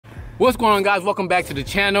What's going on, guys? Welcome back to the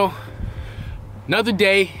channel. Another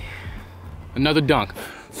day, another dunk.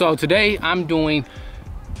 So today I'm doing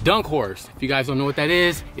dunk horse. If you guys don't know what that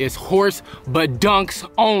is, it's horse but dunks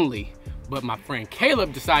only. But my friend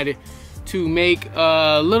Caleb decided to make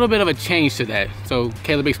a little bit of a change to that. So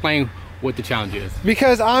Caleb, explain what the challenge is.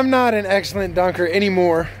 Because I'm not an excellent dunker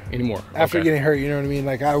anymore. After getting hurt, you know what I mean?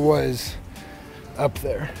 Like I was up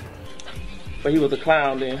there. But he was a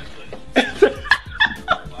clown then.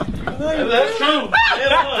 That's true.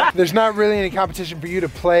 There's not really any competition for you to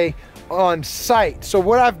play on site. So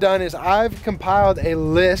what I've done is I've compiled a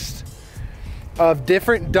list of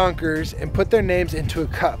different dunkers and put their names into a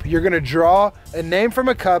cup. You're gonna draw a name from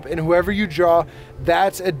a cup, and whoever you draw,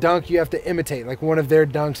 that's a dunk you have to imitate, like one of their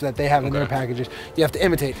dunks that they have in their packages. You have to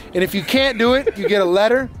imitate. And if you can't do it, you get a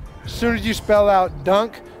letter. As soon as you spell out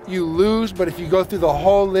dunk, you lose. But if you go through the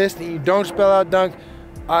whole list and you don't spell out dunk,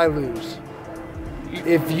 I lose.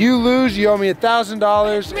 If you lose, you owe me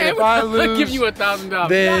 $1,000. If I lose, I'll give you $1,000.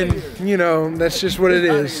 Then, you know, that's just what it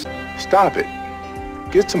is. Stop it.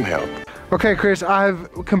 Get some help. Okay, Chris, I've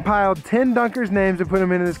compiled 10 dunkers' names and put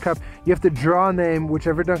them into this cup. You have to draw a name.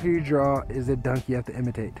 Whichever dunker you draw is a dunk you have to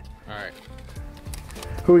imitate. All right.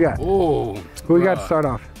 Who we got? Ooh, Who we got to start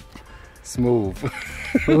off? Smooth.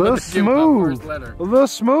 A little smooth. A little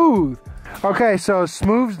smooth. Okay, so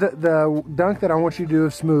Smooth's, the dunk that I want you to do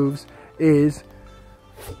of Smooth's is,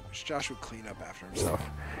 which Josh would clean up after himself,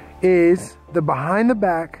 is the behind the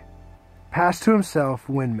back, pass to himself,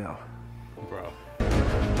 windmill. Bro.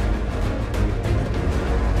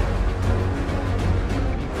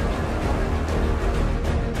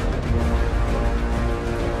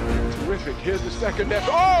 Terrific. Here's the second net.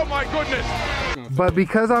 Oh my goodness! But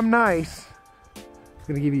because I'm nice, I'm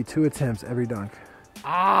gonna give you 2 attempts every dunk.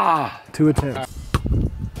 2 attempts.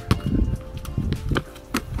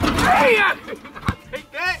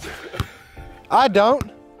 I don't.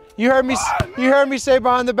 You heard me say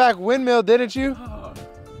behind the back windmill, didn't you?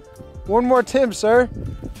 One more attempt, sir.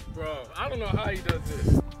 Bro, I don't know how he does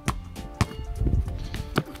this.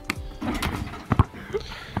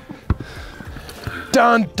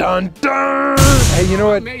 Dun dun dun. Hey, you know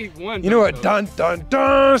what? You know what dun dun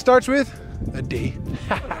dun starts with? A D.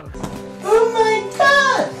 Oh my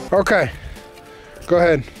God. Okay. Go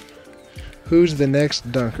ahead. Who's the next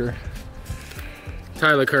dunker?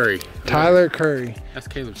 Tyler Curry. Tyler Curry. That's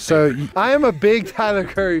Caleb's favorite. I am a big Tyler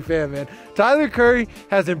Curry fan, man. Tyler Curry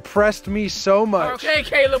has impressed me so much. Okay,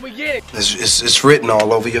 Caleb, we get it. It's written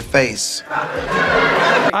all over your face.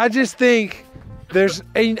 I just think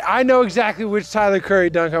I know exactly which Tyler Curry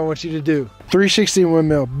dunk I want you to do. 360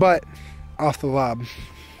 windmill, but off the lob.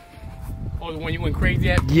 Oh, the one you went crazy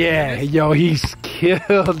at? Yeah, yo, he's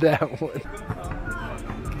killed that one.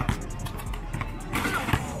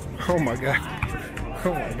 Oh my God.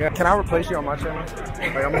 Oh my God. Can I replace you on my channel?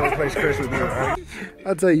 Like, I'm gonna replace Chris with you, right?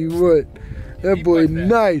 I'll tell you what, that boy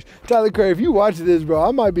nice. Tyler Curry, if you watch this, bro,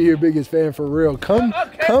 I might be your biggest fan for real. Come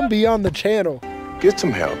be on the channel. Get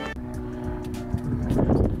some help.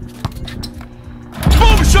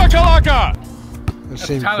 Boom shakalaka! That's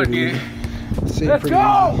Tyler pretty did. Let's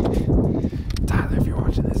go! Tyler, if you're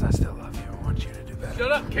watching this, I still love you. I want you to do better.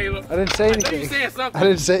 Shut up, Caleb. I didn't say anything. I know you saying something. I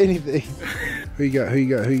didn't say anything. Who you got? Who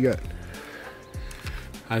you got? Who you got?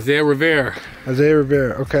 Isaiah Rivera. Isaiah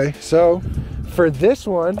Rivera. Okay, so for this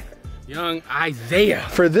one, Young Isaiah.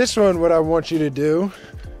 For this one, what I want you to do.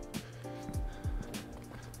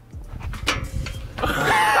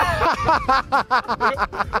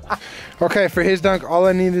 Okay, for his dunk, all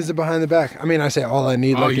I need is a behind the back. I mean, I say all I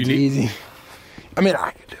need, like it's easy. I mean,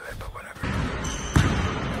 I could do it, but whatever.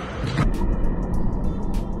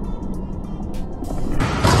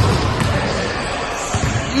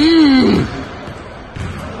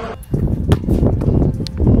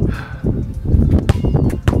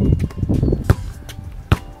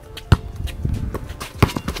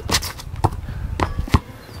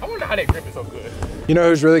 I wonder how they grip it so good. You know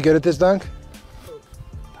who's really good at this dunk?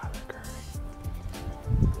 Tyler Curry.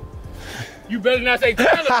 You better not say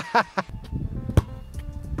Tyler.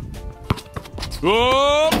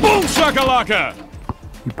 Oh, boom shakalaka!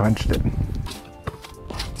 He punched it.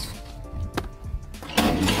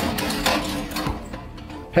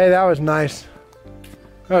 Hey, that was nice.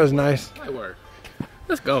 That was nice. That worked.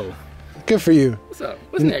 Let's go. Good for you. What's up?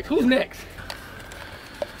 What's next? Who's next?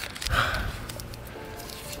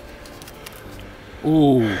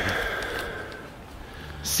 Ooh.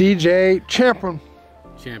 CJ Champion.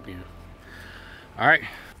 Champion. All right.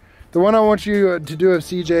 The one I want you to do of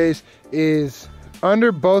CJ's is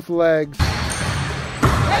under both legs. Oh!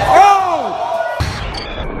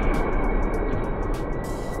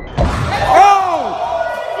 Oh!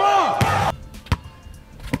 Fuck!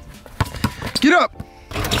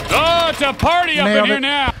 Oh, it's a party up in here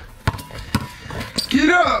now. Get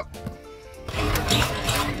up.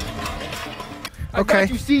 Okay.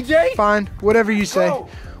 You, CJ? Fine. Whatever you say. Go.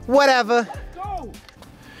 Whatever. Go. All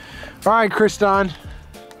right, Kriston.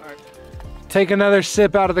 Take another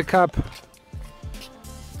sip out of the cup.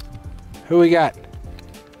 Who we got?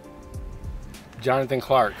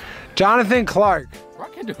 Jclark. Jclark. Bro, I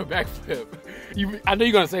can't do a backflip. I know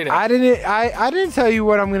you're gonna say that. I didn't tell you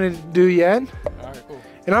what I'm gonna do yet. All right, cool.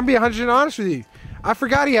 And I'm being 100% honest with you. I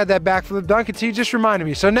forgot he had that backflip dunk until you just reminded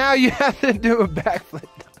me. So now you have to do a backflip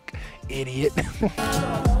dunk. Idiot.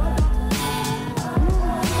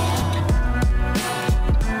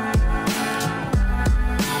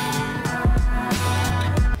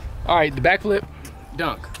 All right, the backflip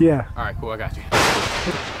dunk. Yeah. All right, cool. I got you.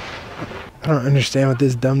 I don't understand what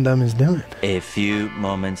this dum-dum is doing. A few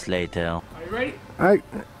moments later. Are you ready?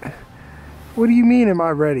 What do you mean, am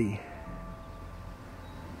I ready?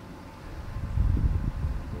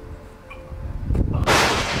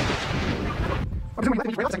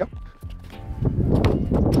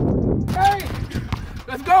 Hey,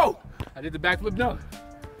 let's go. I did the backflip dunk.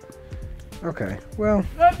 Okay, well.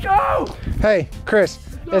 Let's go. Hey, Chris,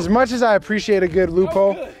 as much as I appreciate a good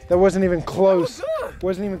loophole, good. that wasn't even close. That was good.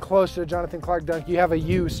 Wasn't even close to a Jclark dunk. You have a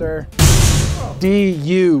U, sir.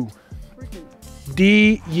 D-U.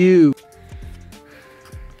 D-U.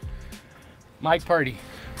 Mike Purdy.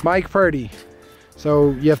 Mike Purdy.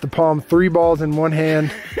 So you have to palm 3 balls in one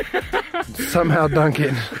hand, somehow dunk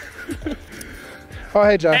it. Oh,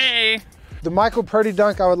 hey, Josh. Hey. The Michael Purdy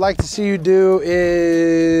dunk I would like to see you do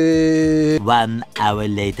is... 1 hour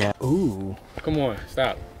later. Ooh. Come on,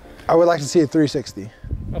 stop. I would like to see a 360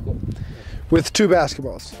 Oh, cool. with 2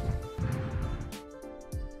 basketballs.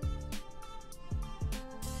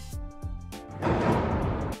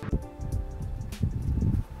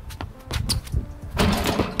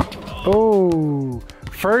 Oh,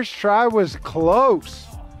 first try was close.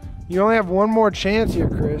 You only have one more chance here,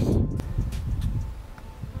 Chris.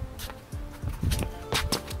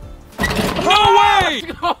 No way!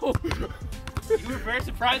 Let's go. You were very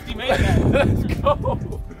surprised you made that. Let's go.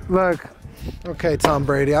 Look, okay, Tom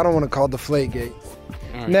Brady, I don't want to call Deflategate.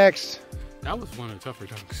 All right. Next. That was one of the tougher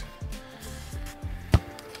dunks.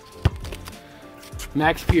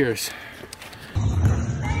 Max Pierce.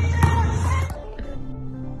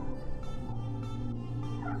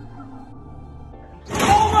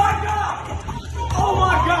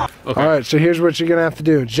 Okay. All right, so here's what you're gonna have to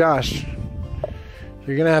do. Josh,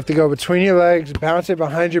 you're gonna have to go between your legs, bounce it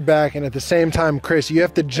behind your back, and at the same time, Chris, you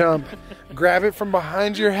have to jump, grab it from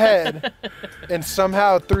behind your head, and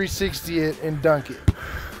somehow 360 it and dunk it.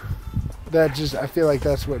 That just, I feel like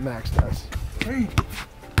that's what Max does. Hey,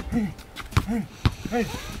 hey, hey, hey.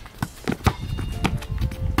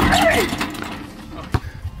 Hey!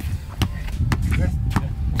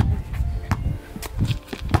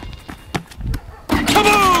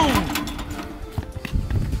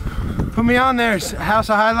 Put me on there, House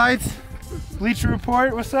of Highlights, Bleacher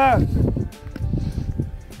Report, what's up? It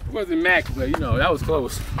wasn't Max, but you know, that was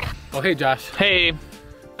close. Oh, hey, Josh. Hey.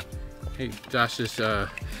 Hey, Josh just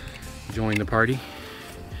joined the party.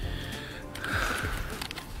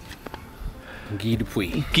 Guy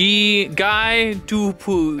Dupuis. Guy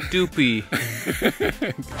Dupuis.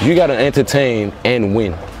 You gotta entertain and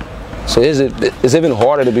win. So it's even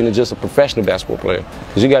harder to be than just a professional basketball player.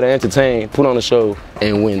 Because you gotta entertain, put on a show,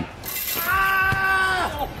 and win.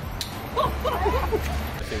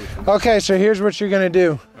 Okay, so here's what you're gonna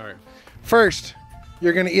do. All right. First,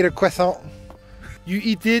 you're gonna eat a croissant. You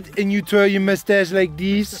eat it and you twirl your mustache like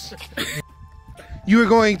this. You are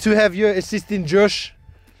going to have your assistant Josh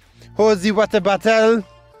hold the water bottle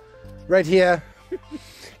right here.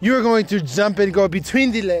 You are going to jump and go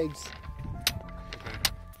between the legs.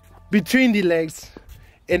 Between the legs.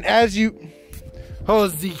 And as you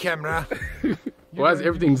hold the camera. Why is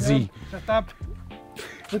everything Z? Shut up.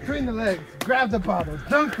 Between the legs, grab the bottle,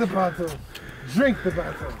 dunk the bottle, drink the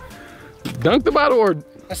bottle. Dunk the bottle or?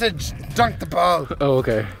 I said dunk the ball. Oh,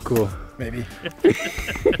 okay, cool. Maybe.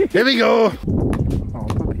 Here we go. Oh,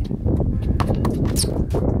 puppy.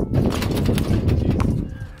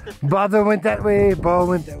 Bottle went that way, ball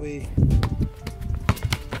went that way.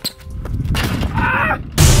 Ah!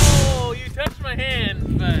 Oh, you touched my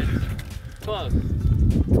hand, but close.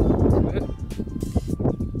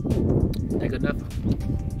 Ain't good enough.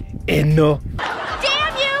 And no.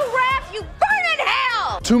 Damn you, ref! You burn in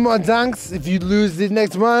hell! 2 more dunks. If you lose the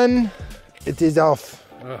next one, it is off.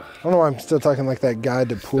 Ugh. I don't know why I'm still talking like that guy,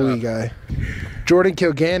 the Pulley guy. Jordan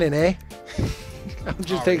Kilganon, eh?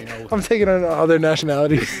 I'm taking on other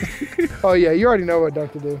nationalities. Oh yeah, you already know what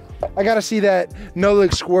dunk to do. I gotta see that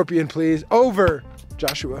no-look scorpion, please. Over,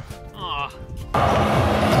 Joshua.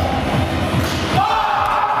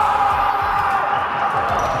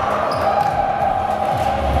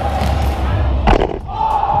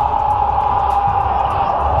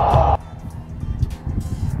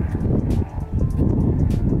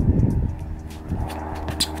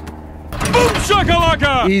 Boom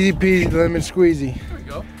shakalaka! Easy peasy, lemon squeezy. There we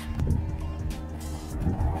go.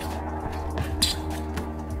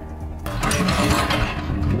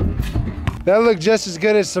 That looked just as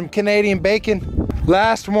good as some Canadian bacon.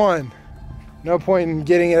 Last one. No point in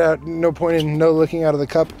getting it out, no point in no looking out of the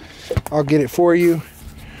cup. I'll get it for you.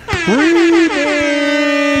 Remix!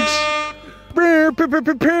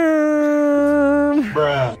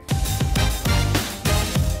 Bruh.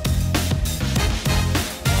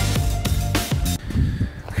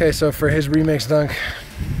 Okay, so for his remix dunk,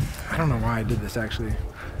 I don't know why I did this actually.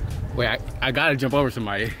 Wait, I gotta jump over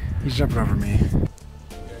somebody. He's jumping over me.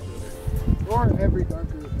 Or every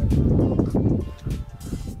dunker.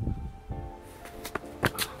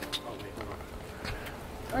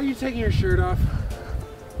 Are you taking your shirt off?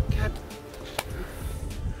 God.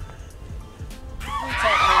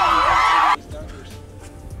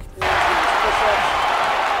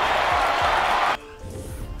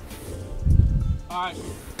 Alright,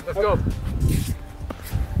 let's go.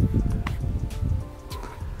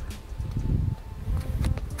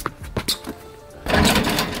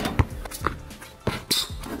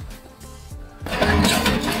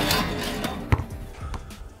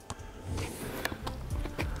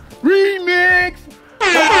 Remix!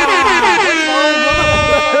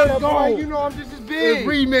 You know I'm just as big.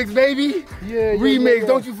 Remix, baby. Yeah, Remix,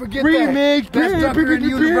 don't you forget Remix, that. Best dunker in the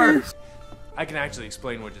universe. I can actually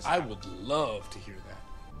explain what just I would love to hear that.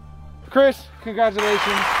 Chris, congratulations.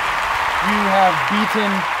 You have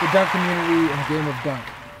beaten the dunk community in a game of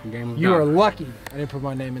dunk. You are lucky I didn't put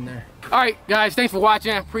my name in there. All right, guys, thanks for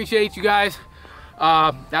watching. Appreciate you guys.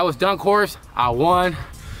 That was Dunk Horse. I won.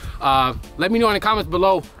 Let me know in the comments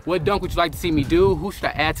below, what dunk would you like to see me do? Who should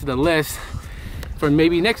I add to the list for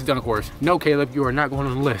maybe next Dunk Horse? No, Caleb, you are not going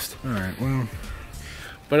on the list. All right, well.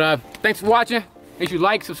 But thanks for watching. Make sure you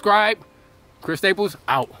like, subscribe. Chris Staples,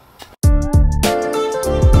 out.